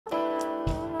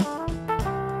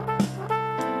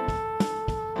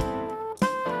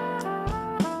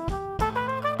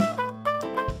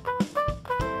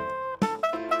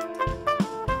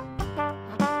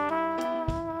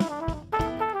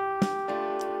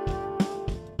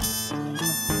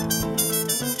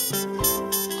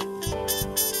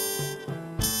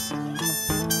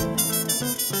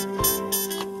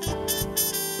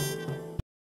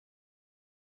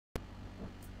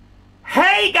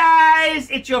guys,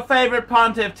 it's your favorite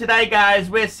pontiff. Today, guys,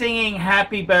 we're singing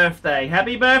happy birthday.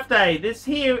 Happy birthday. This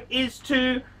here is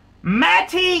to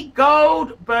Matty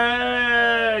Goldberg.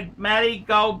 Matty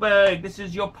Goldberg. This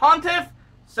is your pontiff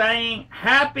saying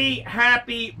happy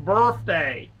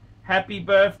birthday. Happy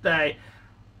birthday.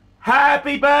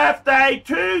 Happy birthday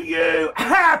to you.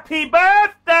 Happy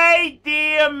birthday,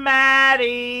 dear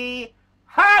Matty.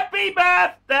 Happy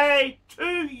birthday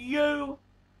to you.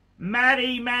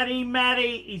 Matty.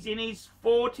 He's in his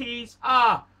 40s.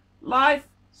 Life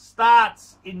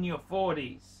starts in your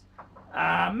 40s.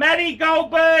 Matty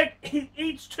Goldberg, he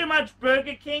eats too much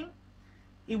Burger King.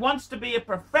 He wants to be a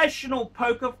professional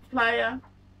poker player.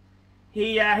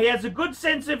 He has a good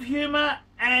sense of humor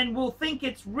and will think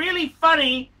it's really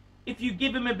funny if you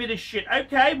give him a bit of shit.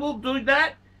 Okay, we'll do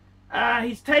that.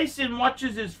 His taste in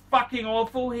watches is fucking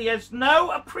awful. He has no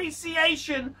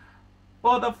appreciation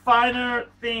for the finer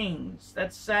things.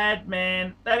 That's sad,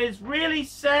 man. That is really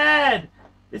sad.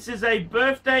 This is a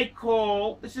birthday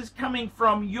call. This is coming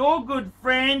from your good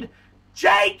friend,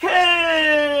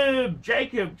 Jacob.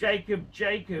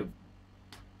 Jacob.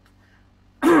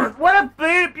 What a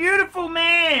beautiful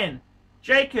man.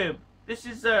 Jacob, this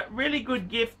is a really good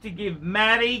gift to give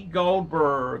Matty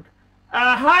Goldberg.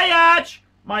 Hi, Arch.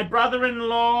 My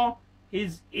brother-in-law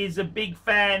is a big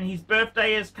fan. His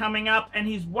birthday is coming up, and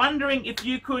he's wondering if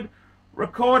you could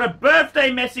record a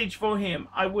birthday message for him.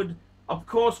 I would, of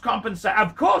course, compensate.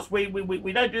 Of course, we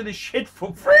don't do this shit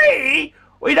for free.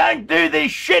 We don't do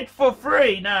this shit for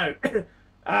free, no.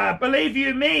 Believe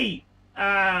you me,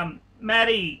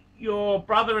 Matty, your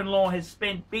brother-in-law has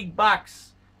spent big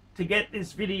bucks to get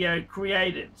this video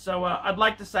created. So I'd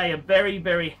like to say a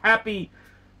very happy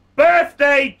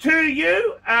birthday to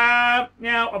you.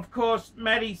 Now, of course,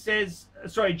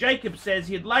 Jacob says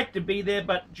he'd like to be there,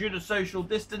 but due to social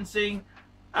distancing,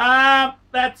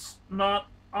 that's not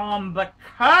on the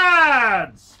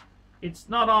cards. It's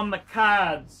not on the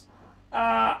cards.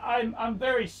 I'm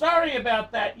very sorry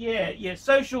about that. Yeah,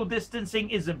 social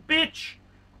distancing is a bitch.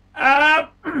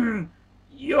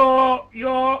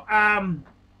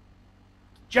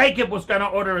 Jacob was going to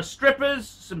order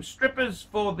some strippers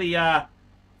for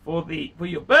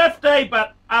your birthday,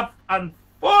 but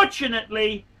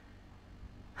unfortunately,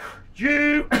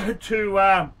 due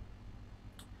to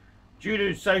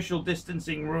social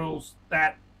distancing rules,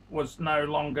 that was no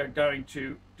longer going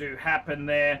to happen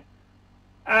there.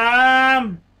 I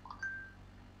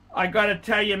got to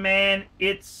tell you, man,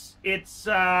 it's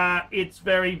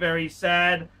very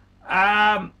sad.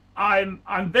 I'm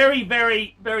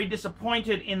very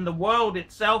disappointed in the world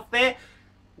itself there.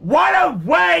 What a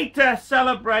way to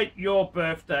celebrate your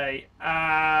birthday.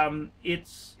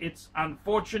 It's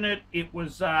unfortunate.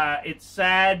 It's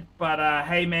sad, but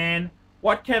hey, man,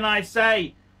 what can I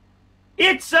say?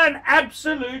 It's an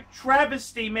absolute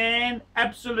travesty, man.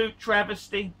 Absolute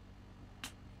travesty.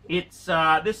 It's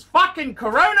this fucking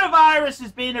coronavirus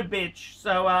has been a bitch.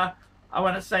 So I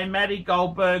want to say, Matty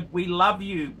Goldberg, we love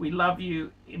you. We love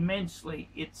you immensely.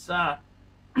 It's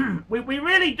we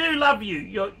really do love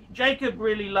you. Jacob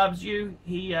really loves you.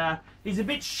 He's a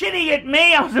bit shitty at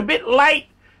me. I was a bit late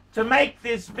to make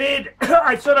this vid.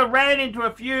 I sort of ran into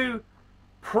a few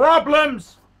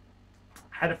problems.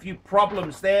 Had a few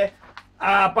problems there.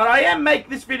 But I am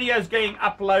this video is getting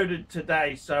uploaded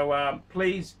today, so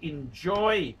please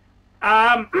enjoy.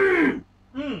 I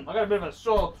got a bit of a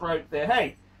sore throat there.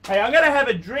 Hey, I'm gonna have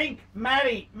a drink,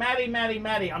 Matty.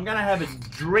 I'm gonna have a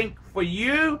drink for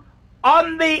you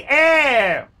on the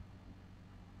air.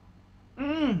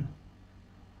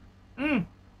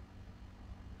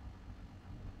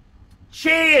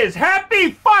 Cheers!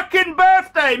 Happy fucking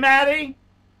birthday, Matty.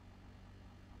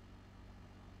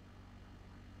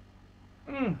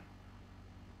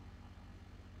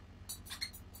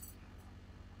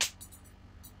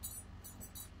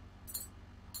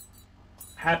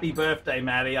 Happy birthday,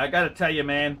 Matty. I gotta tell you,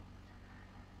 man,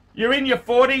 you're in your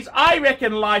 40s. I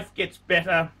reckon life gets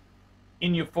better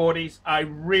in your 40s. I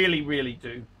really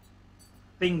do.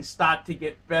 Things start to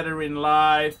get better in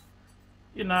life.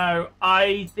 You know,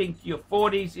 I think your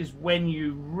 40s is when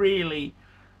you really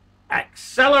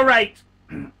accelerate.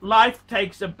 Life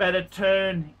takes a better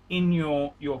turn in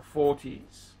your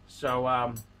 40s. So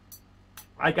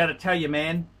I got to tell you,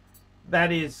 man,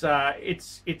 that is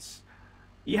it's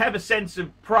you have a sense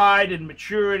of pride and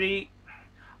maturity.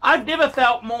 I've never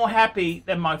felt more happy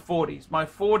than my 40s. My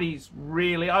 40s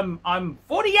really. I'm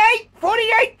 48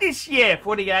 this year.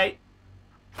 48.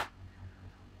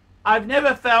 I've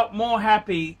never felt more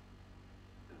happy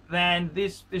than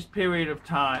this period of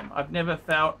time. I've never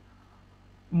felt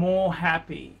more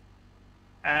happy.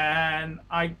 And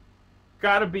I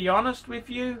gotta be honest with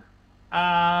you,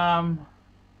 My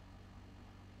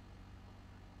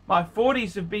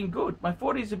 40s have been good. My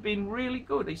 40s have been really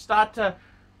good. They start to,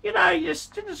 you know, you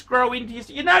just grow into your,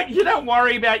 you don't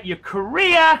worry about your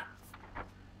career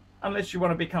unless you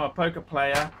want to become a poker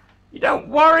player. You don't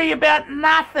worry about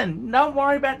nothing. Don't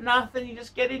worry about nothing. You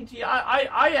just get into your...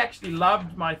 I actually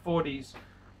loved my 40s.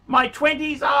 My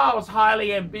 20s, I was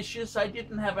highly ambitious. I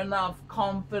didn't have enough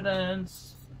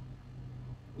confidence.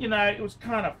 You know, it was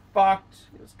kind of fucked.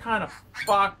 It was kind of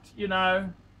fucked, you know.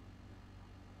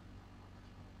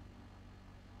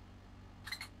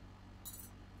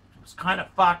 It was kind of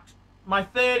fucked. My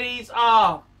 30s,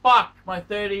 oh, fuck. My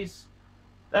 30s.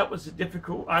 That was a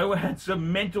difficult... I had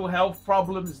some mental health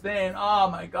problems then. Oh,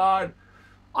 my God.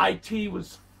 IT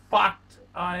was fucked.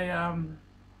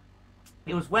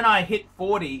 It was when I hit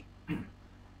 40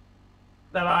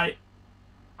 that I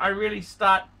really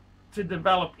start to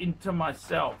develop into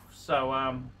myself. So,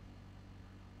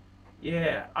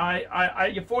 yeah.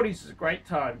 Your 40s is a great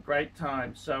time. Great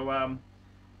time. So,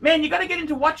 man, you got to get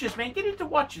into watches, man. Get into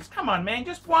watches. Come on, man.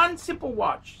 Just one simple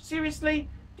watch. Seriously?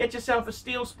 Get yourself a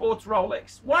Steel Sports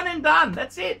Rolex. One and done.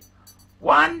 That's it.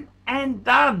 One and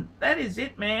done. That is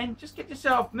it, man. Just get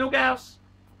yourself Milgauss,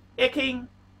 Air King,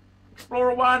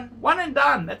 Explorer 1. One and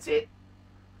done. That's it.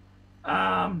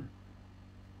 Come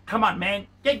on, man.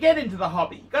 Get into the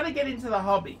hobby. You got to get into the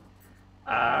hobby.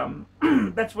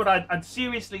 That's what I'd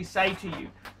seriously say to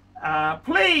you.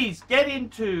 Please get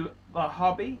into the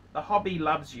hobby. The hobby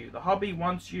loves you. The hobby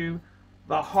wants you.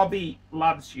 The hobby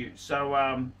loves you.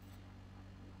 So,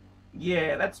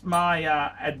 yeah, that's my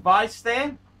advice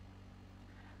there.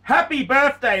 Happy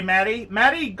birthday, Matty.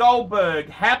 Matty Goldberg.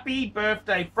 Happy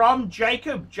birthday from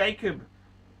Jacob. Jacob,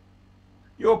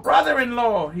 your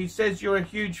brother-in-law. He says you're a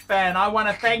huge fan. I want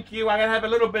to thank you. I'm going to have a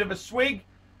little bit of a swig.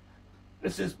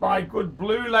 This is my good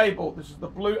blue label. This is the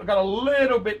blue. I've got a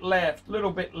little bit left.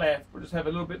 We'll just have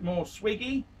a little bit more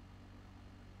swiggy.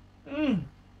 Mmm.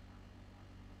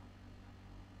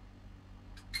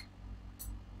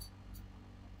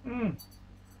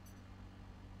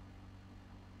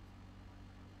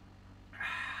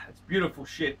 That's beautiful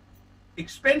shit.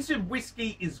 Expensive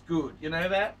whiskey is good. You know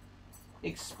that?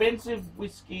 Expensive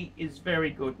whiskey is very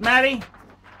good. Matty,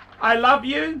 I love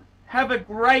you. Have a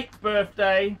great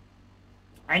birthday.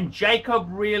 And Jacob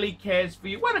really cares for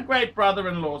you. What a great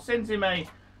brother-in-law. Sends him an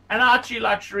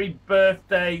ArchieLuxury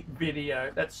birthday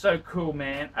video. That's so cool,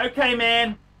 man. Okay,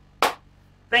 man.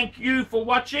 Thank you for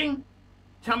watching.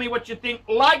 Tell me what you think.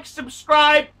 Like,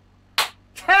 subscribe.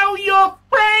 Tell your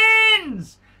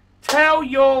friends. Tell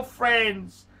your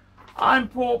friends. I'm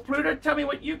Paul Pluta. Tell me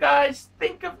what you guys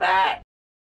think of that.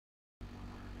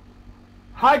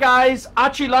 Hi guys,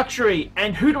 ArchieLuxury.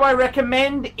 And who do I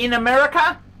recommend in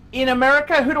America? In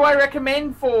America, who do I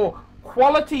recommend for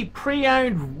quality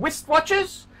pre-owned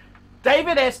wristwatches?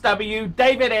 David SW,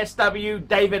 David SW,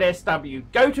 David SW.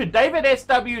 Go to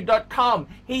davidsw.com.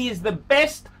 He is the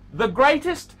best, the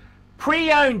greatest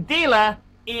pre-owned dealer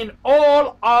in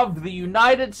all of the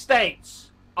United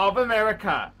States of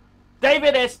America.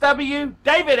 David SW,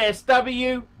 David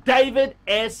SW, David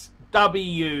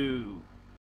SW.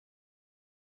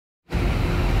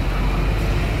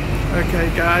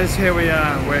 Okay guys, here we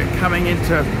are. We're coming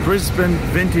into Brisbane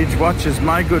Vintage Watches,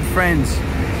 my good friends.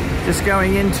 Just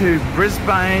going into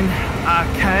Brisbane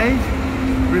Arcade,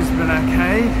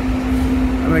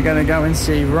 and we're going to go and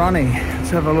see Ronnie.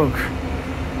 Let's have a look.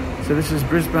 So this is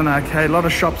Brisbane Arcade. A lot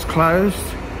of shops closed.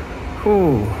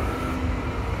 Ooh,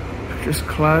 just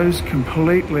closed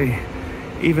completely.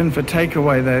 Even for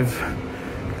takeaway,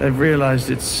 they've realised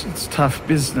it's tough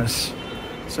business.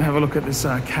 So have a look at this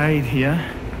arcade here.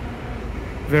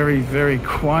 Very, very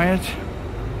quiet.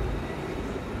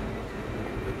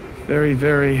 Very,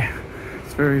 very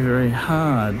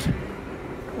hard.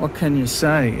 What can you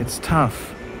say? It's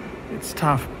tough. It's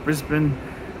tough. Brisbane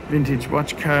Vintage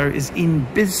Watch Co. is in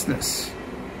business.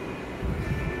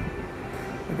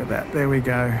 Look at that. There we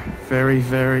go. Very,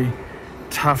 very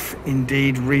tough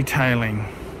indeed retailing.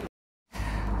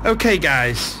 Okay,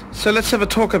 guys. So let's have a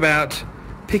talk about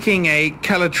picking a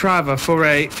Calatrava for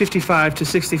a 55 to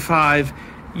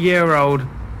 65-year-old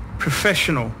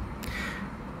professional.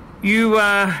 You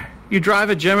drive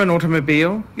a German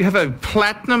automobile, you have a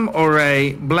platinum or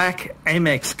a black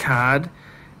Amex card,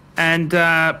 and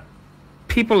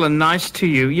people are nice to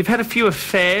you. You've had a few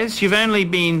affairs, you've only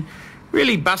been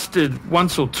really busted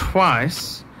once or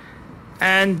twice,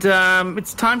 and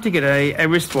it's time to get a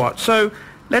wristwatch. So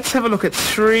let's have a look at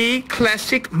 3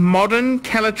 classic modern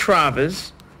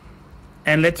Calatravas,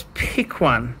 and let's pick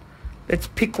one. Let's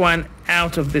pick one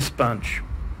out of this bunch.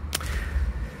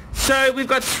 So we've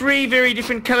got three very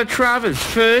different Calatravas.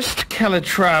 First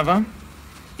Calatrava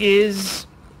is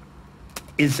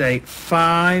a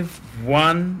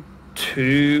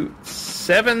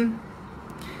 5127.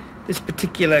 This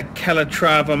particular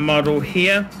Calatrava model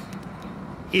here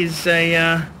is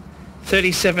a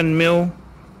 37mm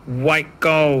white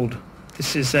gold.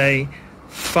 This is a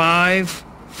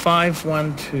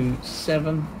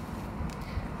 5127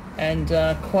 and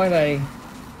quite a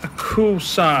cool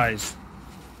size.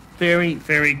 Very,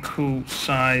 very cool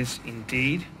size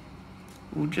indeed.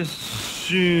 We'll just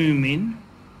zoom in.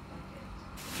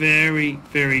 Very,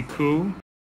 very cool.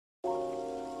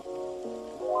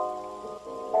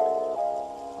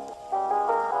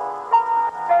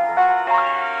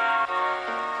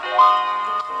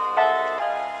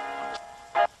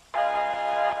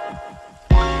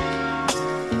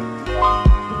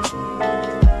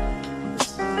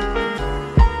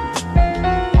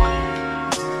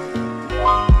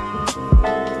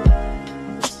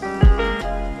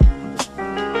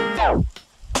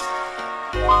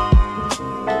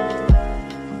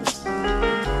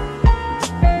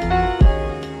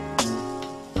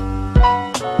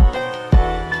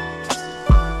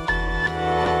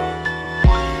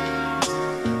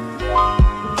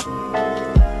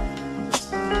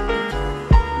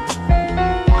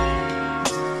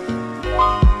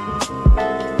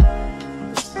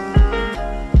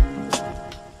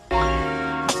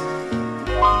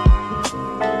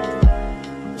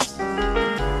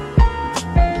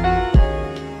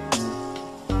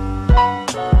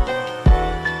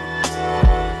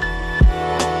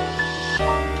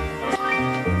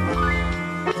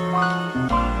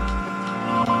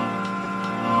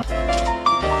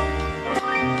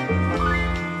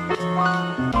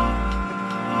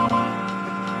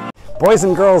 Boys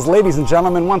and girls, ladies and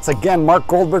gentlemen, once again, Mark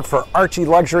Goldberg for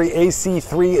ArchieLuxury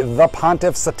AC3, the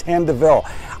Pontiff, Satan Deville.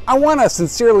 I want to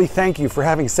sincerely thank you for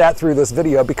having sat through this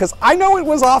video because I know it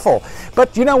was awful,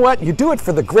 but you know what? You do it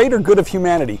for the greater good of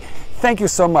humanity. Thank you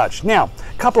so much. Now,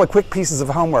 a couple of quick pieces of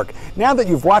homework. Now that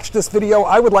you've watched this video,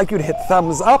 I would like you to hit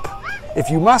thumbs up.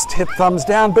 If you must, hit thumbs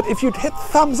down, but if you'd hit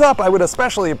thumbs up, I would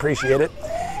especially appreciate it.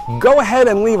 Go ahead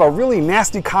and leave a really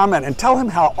nasty comment and tell him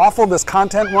how awful this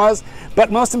content was,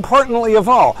 but most importantly of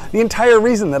all, the entire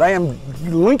reason that I am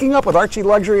linking up with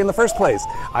ArchieLuxury in the first place.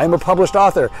 I am a published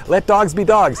author. Let dogs be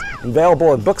dogs.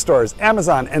 Available in bookstores,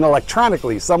 Amazon, and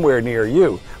electronically somewhere near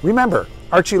you. Remember,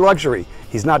 ArchieLuxury.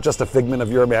 He's not just a figment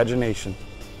of your imagination.